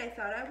more than I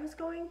thought I was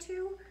going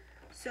to.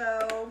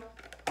 So,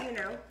 you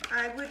know,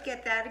 I would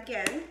get that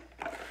again.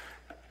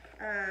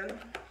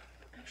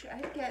 Actually,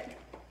 I'd get,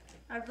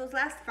 out of those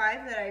last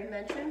 5 that I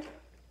mentioned,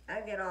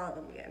 I'd get all of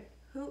them again.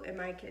 Who am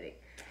I kidding?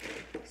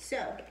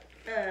 So,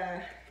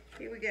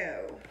 here we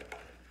go.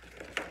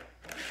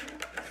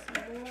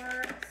 Some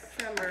more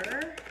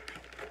summer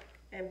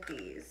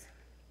empties.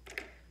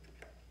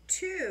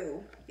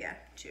 2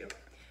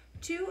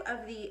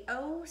 of the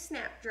O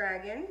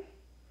Snapdragon.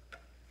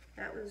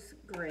 That was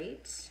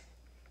great.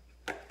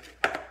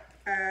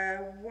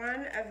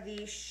 1 of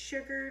the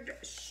sugared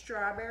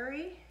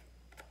strawberry.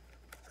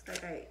 Looks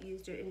like I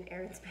used it in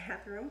Erin's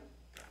bathroom.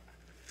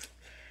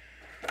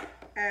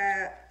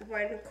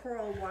 1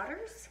 Coral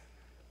Waters.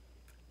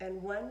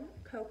 And 1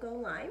 Cocoa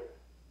Lime.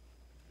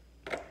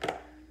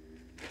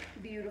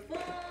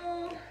 Beautiful,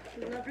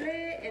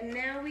 lovely. And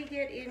now we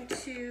get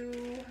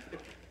into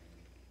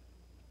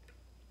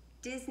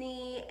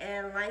Disney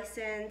and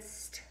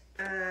licensed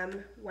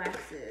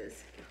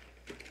waxes.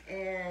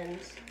 And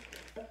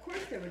of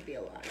course there would be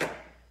a lot,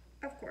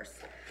 of course.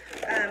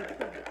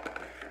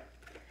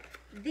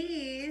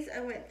 These,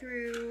 I went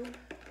through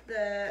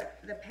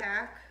the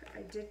pack.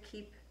 I did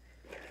keep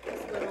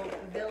this little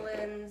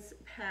Villains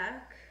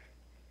pack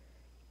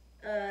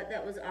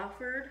that was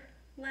offered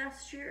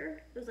last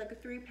year. It was like a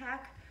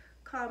 3-pack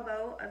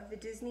combo of the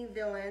Disney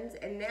Villains,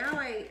 and now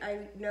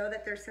I know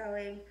that they're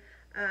selling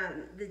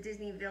the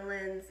Disney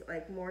Villains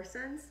like more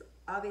scents.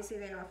 Obviously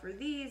they offer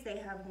these. They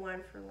have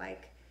one for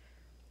like,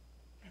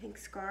 I think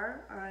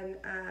Scar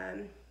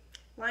on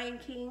Lion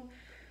King,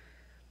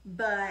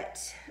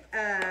 but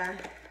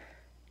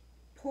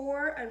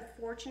Poor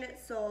Unfortunate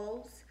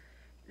Souls,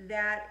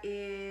 that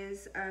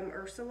is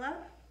Ursula,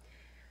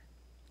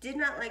 Did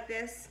not like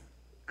this.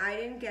 I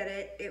didn't get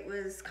it. It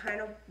was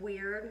kind of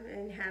weird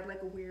and had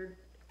like a weird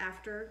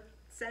after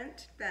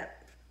scent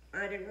that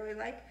I didn't really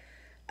like.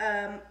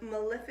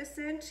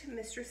 Maleficent,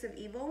 Mistress of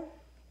Evil.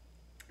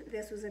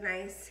 This was a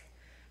nice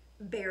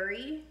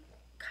berry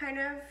kind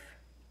of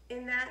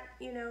in that,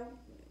 you know,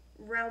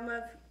 realm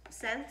of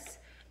scents,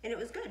 and it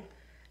was good.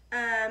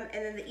 And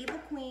then the Evil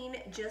Queen,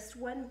 Just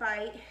One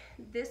Bite.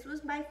 This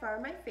was by far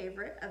my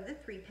favorite of the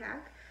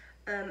 3-pack.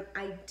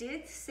 I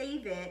did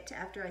save it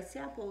after I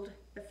sampled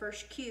the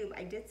first cube.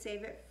 I did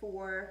save it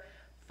for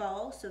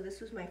fall, so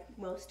this was my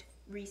most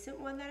recent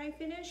one that I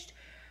finished.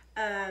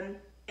 And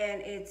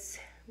it's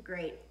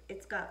great.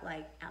 It's got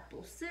like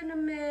apple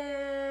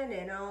cinnamon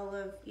and all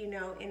of, you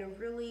know, in a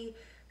really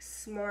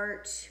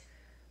smartly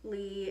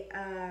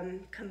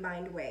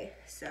combined way.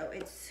 So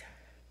it's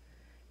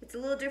a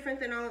little different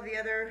than all of the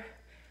other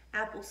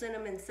apple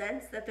cinnamon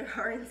scents that there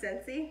are in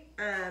Scentsy.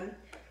 And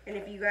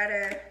if you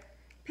gotta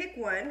pick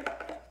one,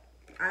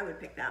 I would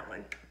pick that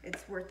one.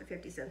 It's worth the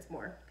 50 cents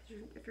more.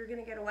 If you're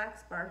gonna get a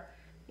wax bar,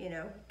 you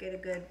know, get a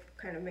good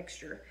kind of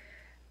mixture.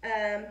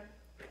 I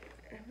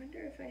wonder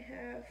if I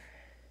have,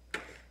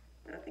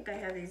 I don't think I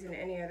have these in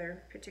any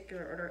other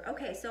particular order.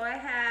 Okay, so I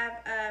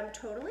have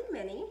Totally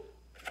Mini,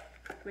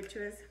 which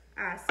was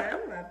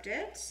awesome, loved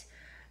it.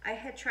 I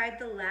had tried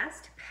the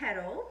Last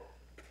Petal,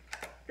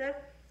 the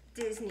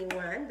Disney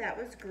one, that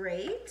was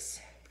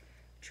great.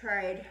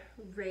 Tried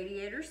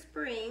Radiator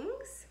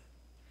Springs.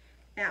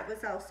 That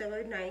was also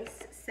a nice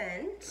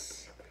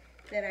scent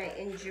that I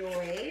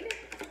enjoyed.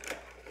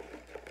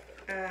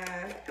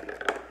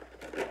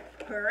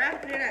 We're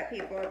wrapping it up,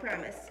 people, I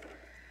promise.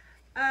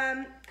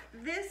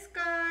 This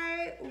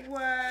guy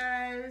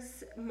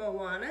was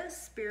Moana,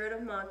 Spirit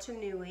of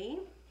Motunui,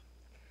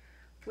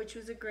 which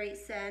was a great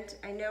scent.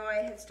 I know I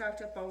had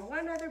stocked up on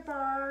one other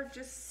bar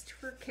just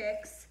for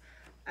kicks.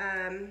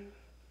 And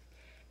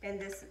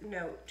this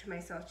note to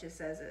myself just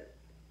says it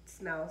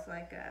smells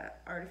like a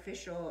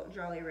artificial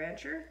Jolly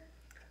Rancher,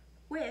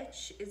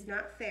 which is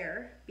not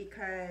fair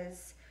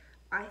because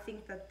I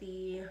think that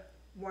the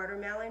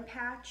watermelon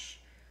patch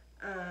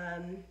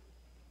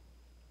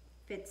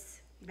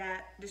fits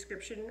that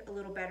description a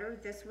little better.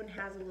 This one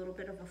has a little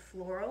bit of a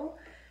floral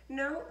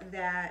note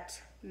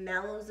that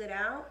mellows it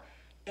out,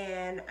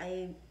 and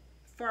I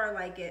far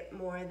like it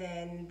more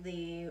than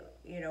the,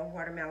 you know,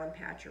 watermelon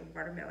patch or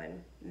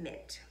watermelon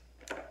mint.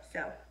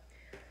 So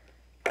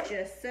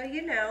just so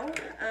you know,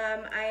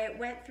 I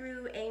went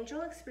through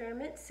Angel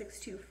Experiment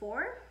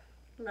 624,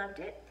 loved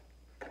it,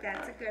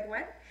 that's a good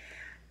one.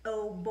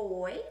 Oh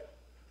Boy,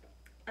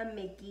 a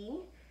Mickey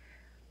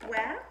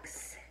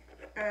wax.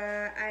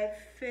 I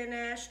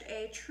finished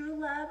a True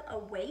Love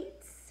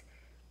Awaits,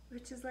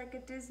 which is like a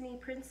Disney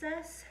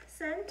princess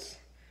scent.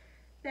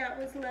 That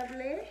was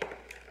lovely.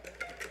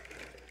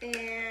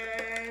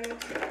 And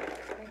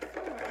I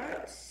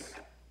thought,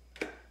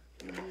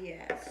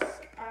 yes,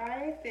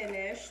 I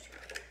finished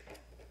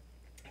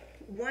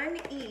one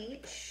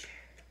each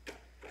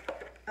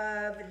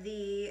of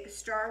the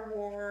Star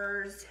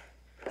Wars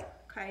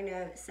kind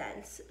of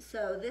scents.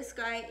 So this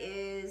guy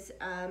is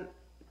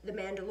The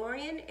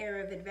Mandalorian, Air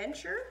of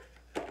Adventure.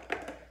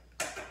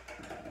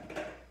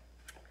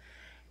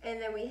 And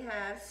then we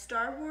have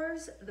Star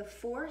Wars, The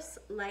Force,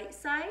 Light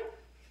Side,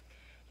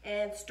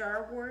 and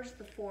Star Wars,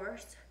 The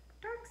Force,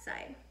 Dark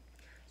Side.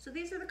 So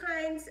these are the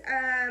kinds,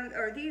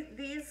 or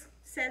these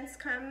scents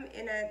come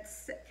in a,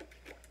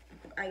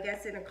 I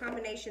guess, in a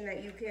combination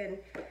that you can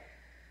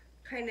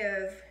kind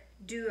of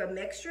do a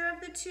mixture of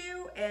the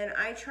two, and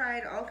I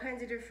tried all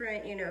kinds of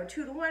different, you know,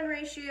 2-to-1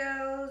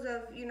 ratios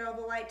of, you know,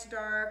 the light to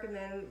dark, and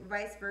then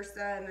vice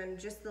versa, and then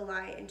just the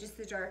light and just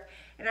the dark,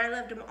 and I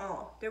loved them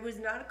all. There was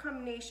not a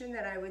combination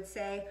that I would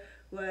say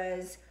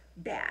was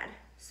bad,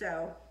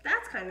 so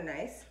that's kind of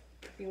nice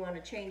if you want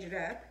to change it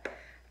up.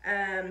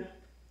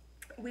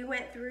 We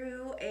went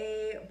through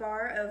a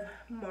bar of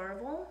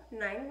Marvel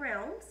 9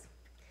 Realms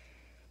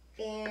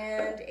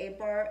and a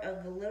bar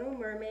of The Little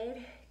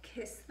Mermaid,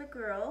 Kiss the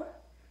Girl.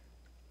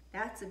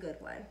 That's a good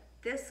one.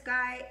 This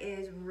guy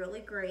is really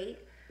great.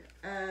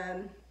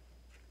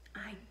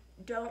 I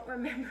don't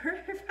remember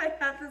if I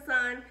have this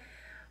on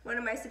one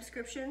of my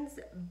subscriptions,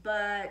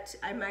 but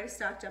I might have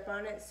stocked up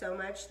on it so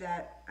much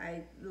that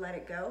I let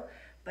it go.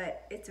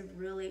 But it's a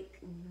really,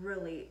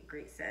 really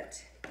great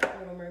scent,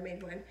 Little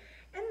Mermaid one.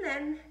 And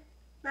then,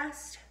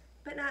 last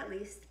but not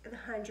least, the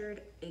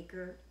 100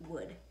 Acre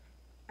Wood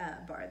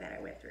bar that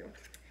I went through.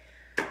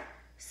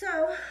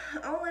 So,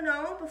 all in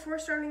all, before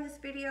starting this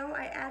video,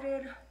 I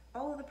added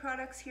all of the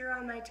products here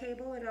on my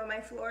table and on my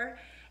floor,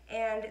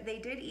 and they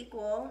did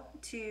equal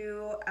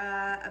to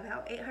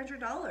about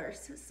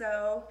 $800.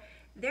 So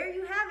there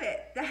you have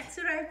it. That's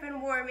what I've been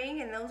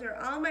warming, and those are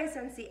all my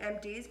Scentsy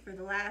Empties for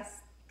the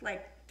last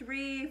like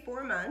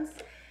 3-4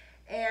 months.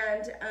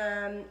 And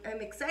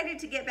I'm excited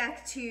to get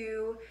back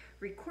to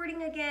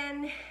recording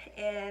again,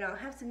 and I'll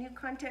have some new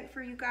content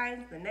for you guys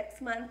the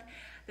next month.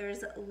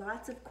 There's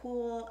lots of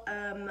cool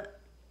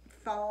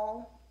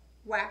fall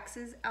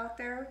waxes out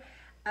there.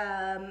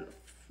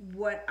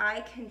 What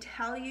I can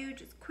tell you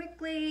just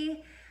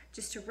quickly,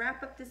 just to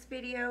wrap up this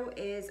video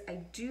is I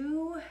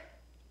do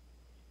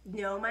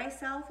know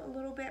myself a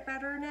little bit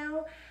better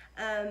now.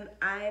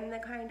 I'm the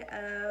kind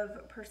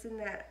of person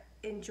that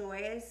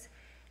enjoys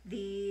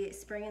the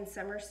spring and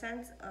summer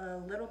scents a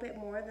little bit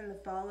more than the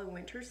fall and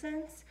winter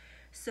scents.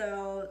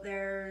 So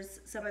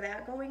there's some of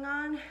that going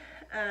on.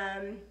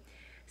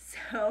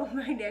 So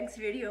my next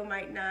video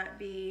might not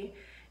be,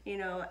 you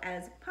know,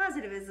 as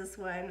positive as this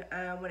one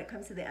when it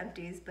comes to the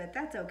empties, but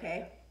that's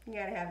okay. You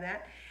gotta have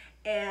that.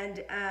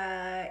 And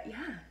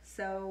yeah,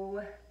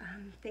 so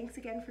thanks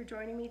again for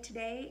joining me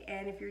today.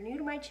 And if you're new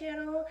to my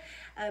channel,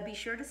 be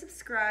sure to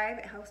subscribe.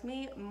 It helps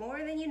me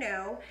more than you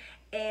know.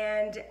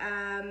 And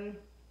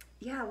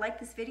yeah, like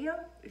this video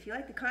if you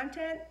like the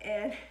content.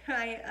 And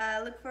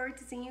I look forward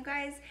to seeing you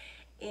guys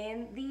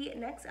in the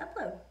next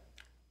upload.